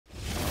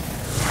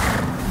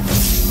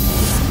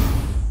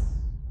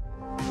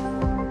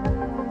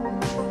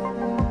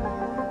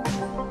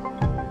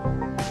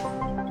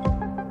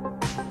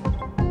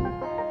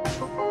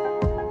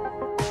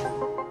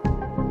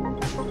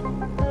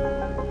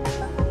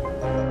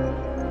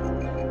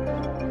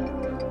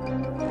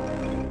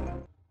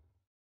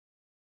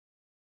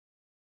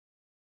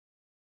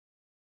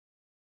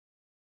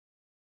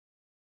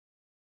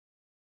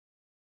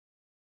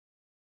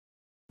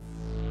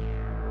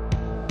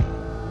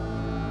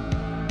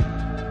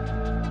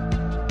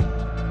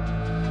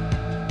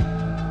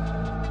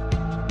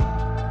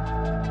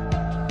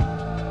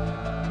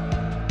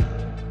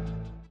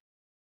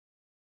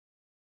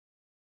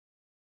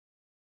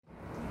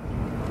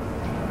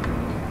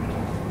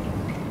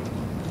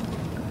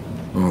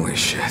Holy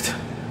shit.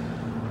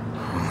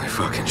 Holy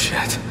fucking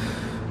shit.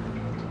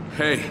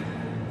 Hey,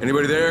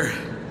 anybody there?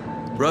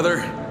 Brother?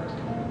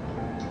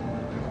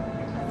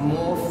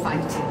 More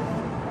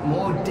fighting.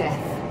 More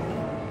death.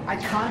 I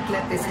can't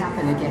let this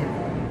happen again.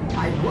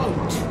 I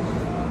won't.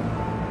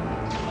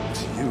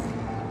 It's you.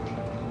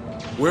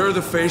 Where are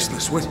the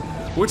faceless?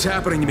 What's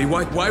happening to me?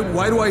 Why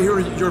do I hear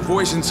your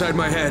voice inside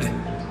my head?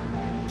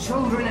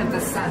 Children of the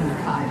Sun,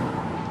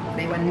 Kyle.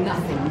 They were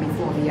nothing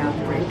before the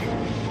outbreak.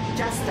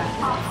 Just a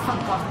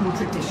half-forgotten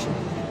tradition.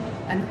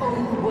 An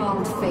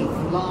old-world faith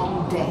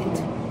long dead.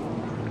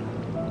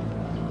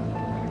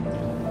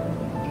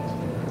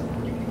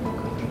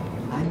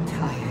 I'm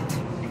tired.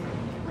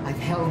 I've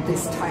held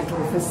this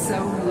title for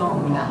so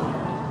long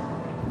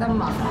now. The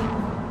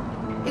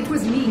Mother. It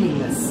was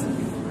meaningless.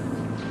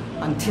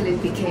 Until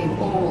it became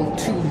all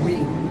too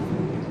real.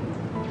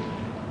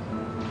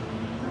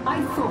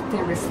 I thought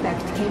their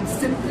respect came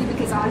simply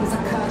because I was a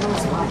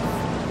colonel's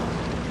wife.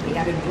 We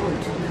had a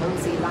good,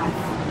 cozy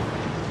life.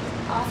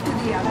 After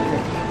the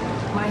outbreak,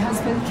 my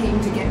husband came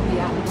to get me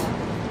out.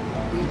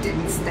 We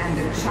didn't stand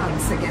a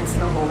chance against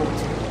the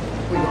Horde.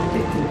 We were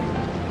bitten.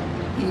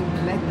 He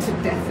bled to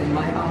death in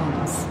my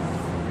arms.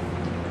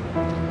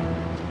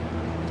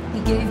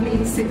 He gave me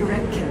his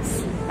cigarette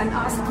case and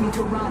asked me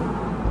to run.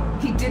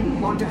 He didn't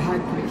want to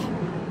hurt me.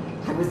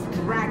 I was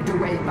dragged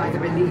away by the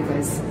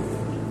relievers.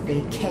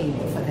 They came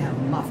for their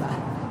mother.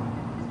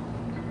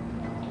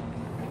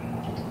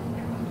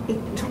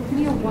 It took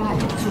me a while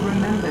to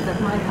remember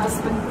that my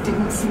husband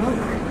didn't smoke.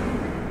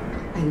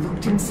 I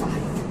looked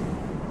inside.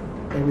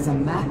 There was a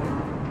map,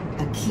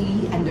 a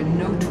key, and a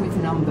note with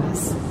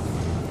numbers.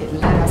 It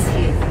led us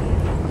here.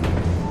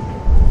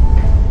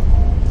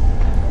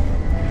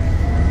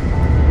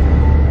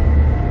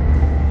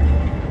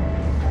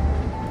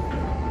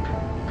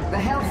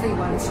 The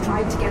ones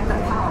tried to get the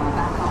power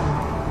back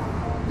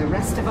on. The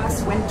rest of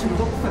us went to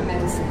look for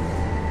medicine.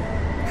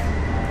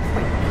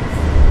 Wait.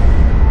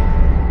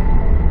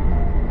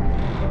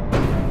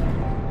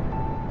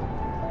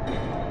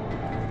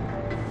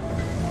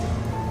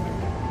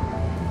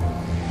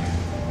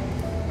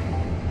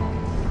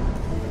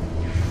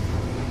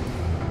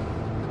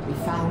 We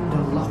found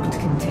a locked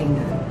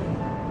container.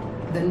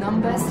 The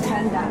numbers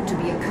turned out to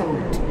be a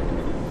code.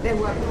 There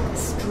were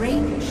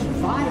strange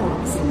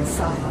vials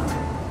inside.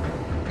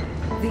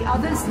 The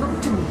others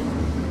looked to me.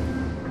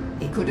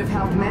 They could have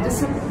held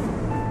medicine.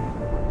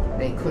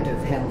 They could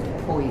have held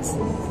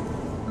poison.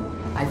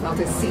 I felt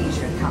a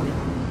seizure coming.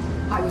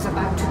 I was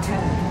about to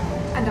turn,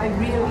 and I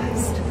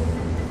realized,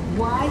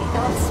 why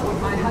else would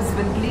my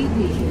husband lead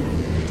me here?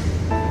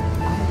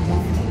 I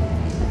loved him.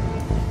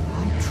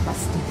 I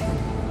trusted him.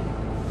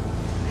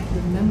 I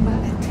remember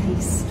a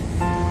taste.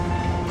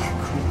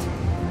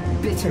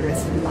 Acrid, bitter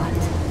as blood.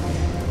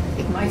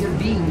 It might have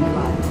been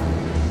blood.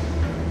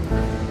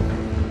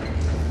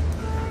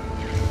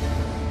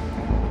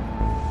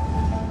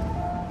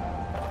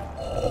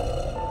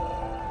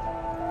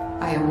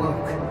 I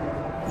awoke,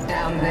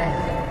 down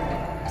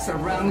there,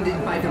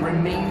 surrounded by the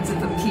remains of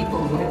the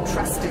people who had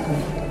trusted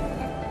me.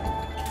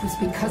 It was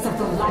because of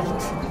the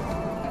light.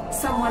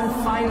 Someone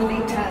finally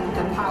turned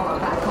the power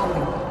back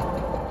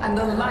on, and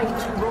the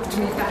light brought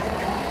me back.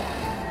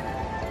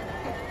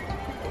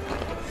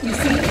 You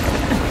see,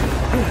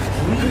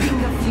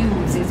 reading the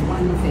fumes is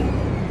one thing,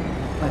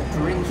 but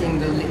drinking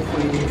the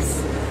liquid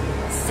is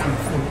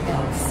something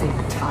else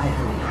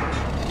entirely.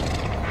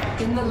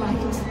 In the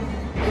light,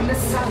 in the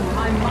sun,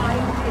 my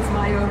mind is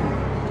my own.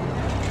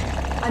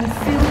 I'm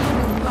filled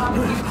with love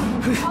you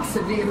can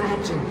possibly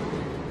imagine.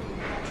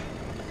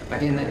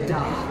 But in the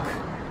dark,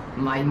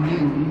 my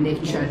new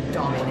nature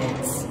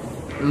dominates.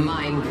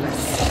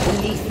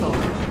 Mindless, lethal.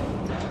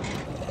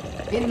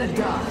 In the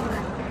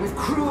dark, with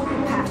cruel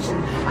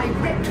passion, I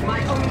ripped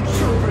my own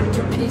children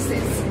to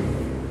pieces.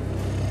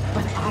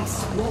 But I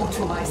swore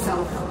to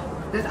myself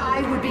that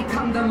I would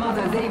become the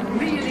mother they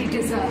really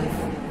deserve.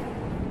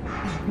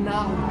 And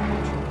now,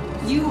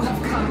 you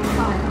have come,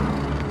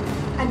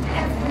 Kyle, and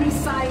every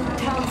sign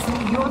tells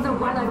me you're the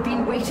one I've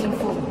been waiting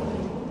for.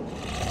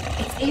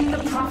 It's in the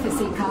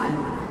prophecy, Kyle.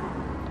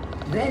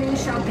 Then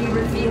shall be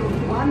revealed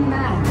one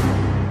man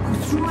who,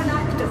 through an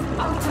act of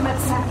ultimate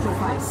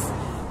sacrifice,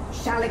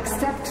 shall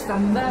accept the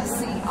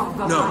mercy of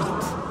the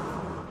light.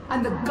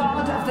 And the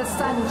God of the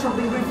sun shall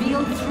be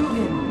revealed through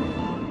him,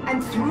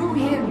 and through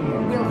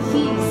him will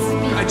he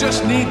speak. I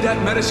just need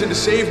that medicine to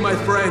save my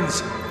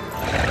friends.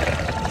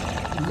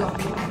 Look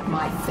at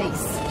my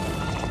face.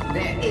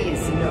 There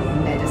is no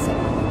medicine.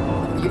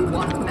 You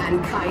want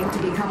mankind to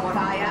become what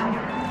I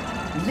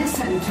am?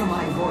 Listen to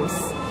my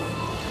voice.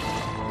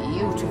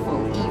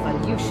 Beautiful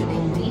evolution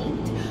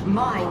indeed.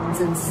 Minds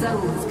and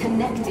souls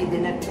connected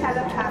in a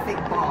telepathic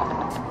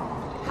bond.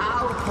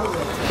 How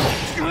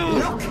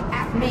poetic. Look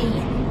at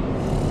me.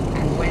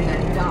 And when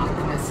the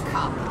darkness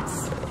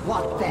comes,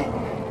 what then?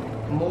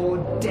 More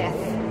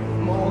death,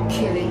 more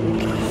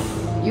killing.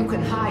 You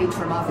can hide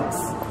from others.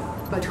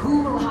 But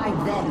who will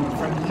hide them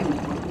from you?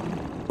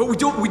 But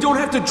we don't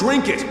have to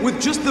drink it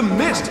with just the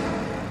mist.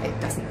 It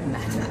doesn't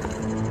matter.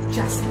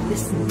 Just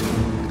listen.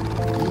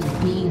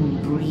 You've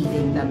been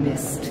breathing the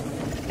mist.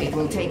 It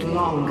will take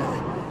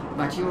longer,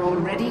 but you're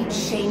already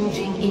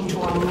changing into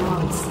a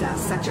monster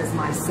such as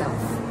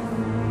myself.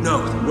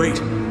 No,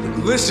 wait.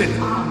 Listen!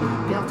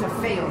 Army built a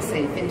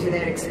failsafe into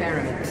their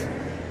experiment.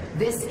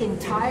 This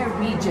entire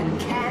region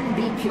can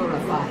be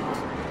purified.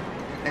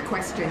 The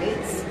question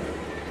is,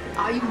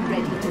 are you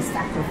ready to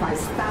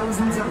sacrifice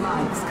thousands of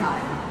lives,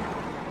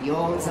 Kyle?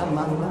 Yours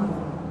among them?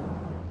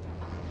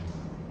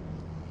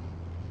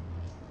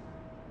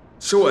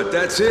 So what,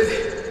 that's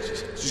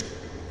it? Just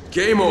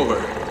game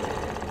over.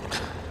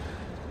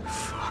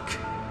 Fuck.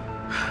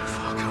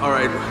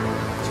 Alright,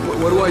 so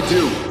what do I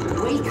do?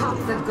 Wake up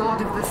the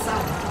god of the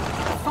sun.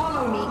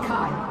 Follow me,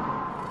 Kyle.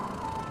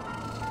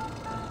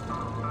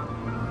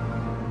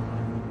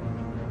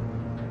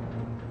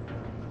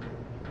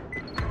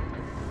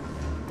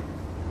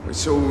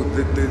 So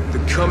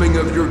the coming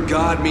of your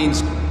god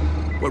means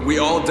what, we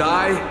all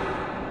die?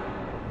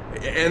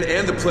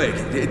 And the plague,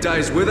 it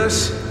dies with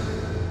us?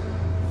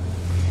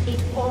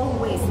 It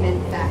always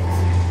meant that.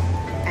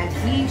 And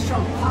he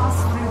shall pass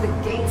through the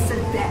gates of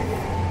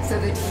death, so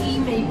that he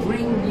may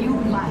bring new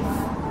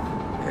life.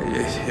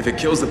 If it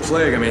kills the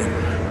plague, I mean,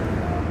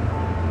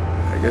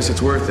 I guess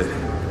it's worth it.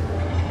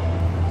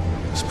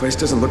 This place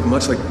doesn't look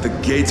much like the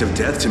gates of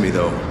death to me,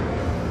 though.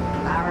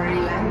 Flowery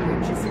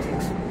language, isn't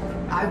it?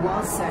 I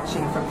was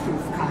searching for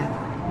proof, Kyle.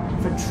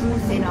 For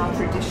truth in our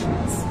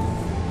traditions.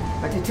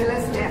 But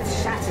Attila's death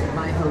shattered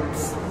my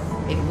hopes.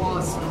 It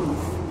was proof.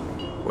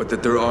 What,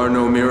 that there are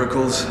no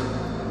miracles?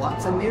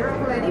 What's a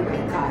miracle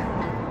anyway,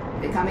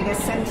 Kyle? Becoming a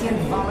sentient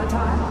volatile?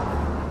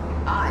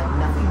 I'm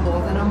nothing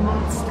more than a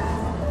monster.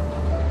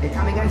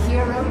 Becoming a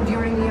hero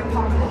during the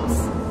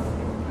apocalypse?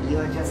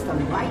 You're just the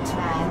right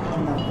man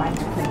in the right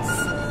place.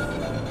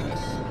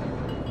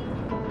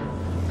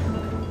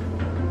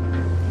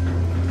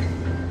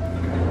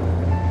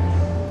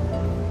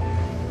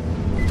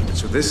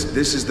 So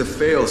this is the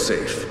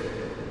fail-safe.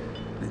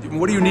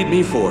 What do you need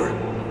me for?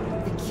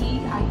 The key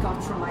I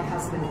got from my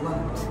husband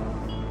worked,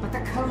 but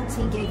the codes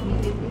he gave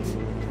me didn't.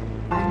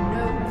 I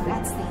know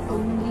that's the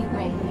only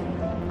way.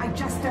 I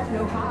just don't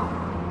know how.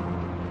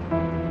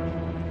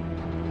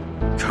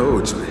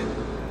 Codes?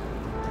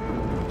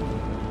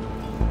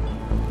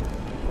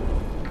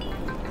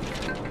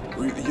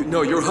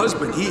 No, your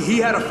husband, he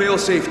had a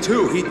fail-safe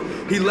too.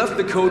 He left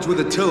the codes with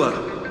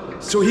Attila,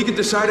 so he could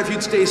decide if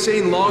you'd stay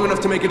sane long enough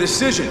to make a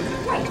decision.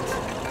 Wait,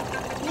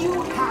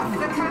 you have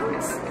the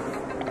codes?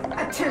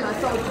 Attila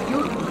thought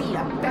you'd be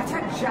a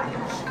better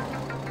judge.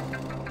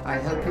 I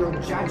hope you'll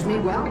judge me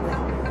well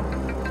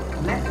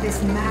then. Let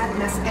this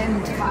madness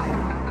end,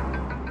 Kyle.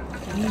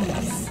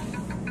 Please.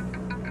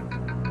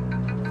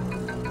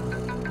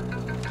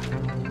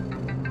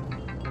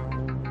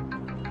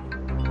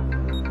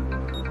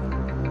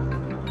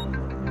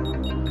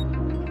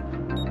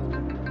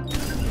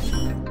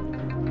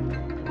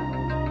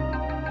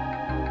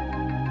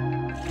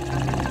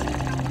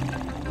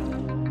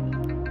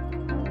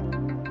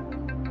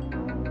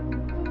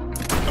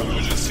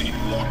 Emergency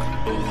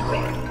lock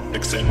override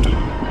accepted.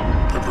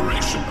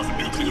 Preparation of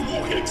nuclear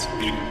warheads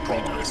in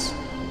progress.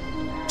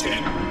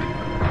 10,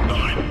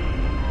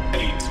 9,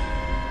 8,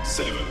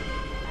 7,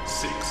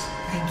 6,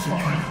 Thank you,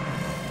 5, Kyle.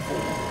 4,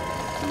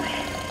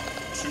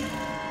 3, 2,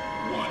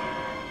 1.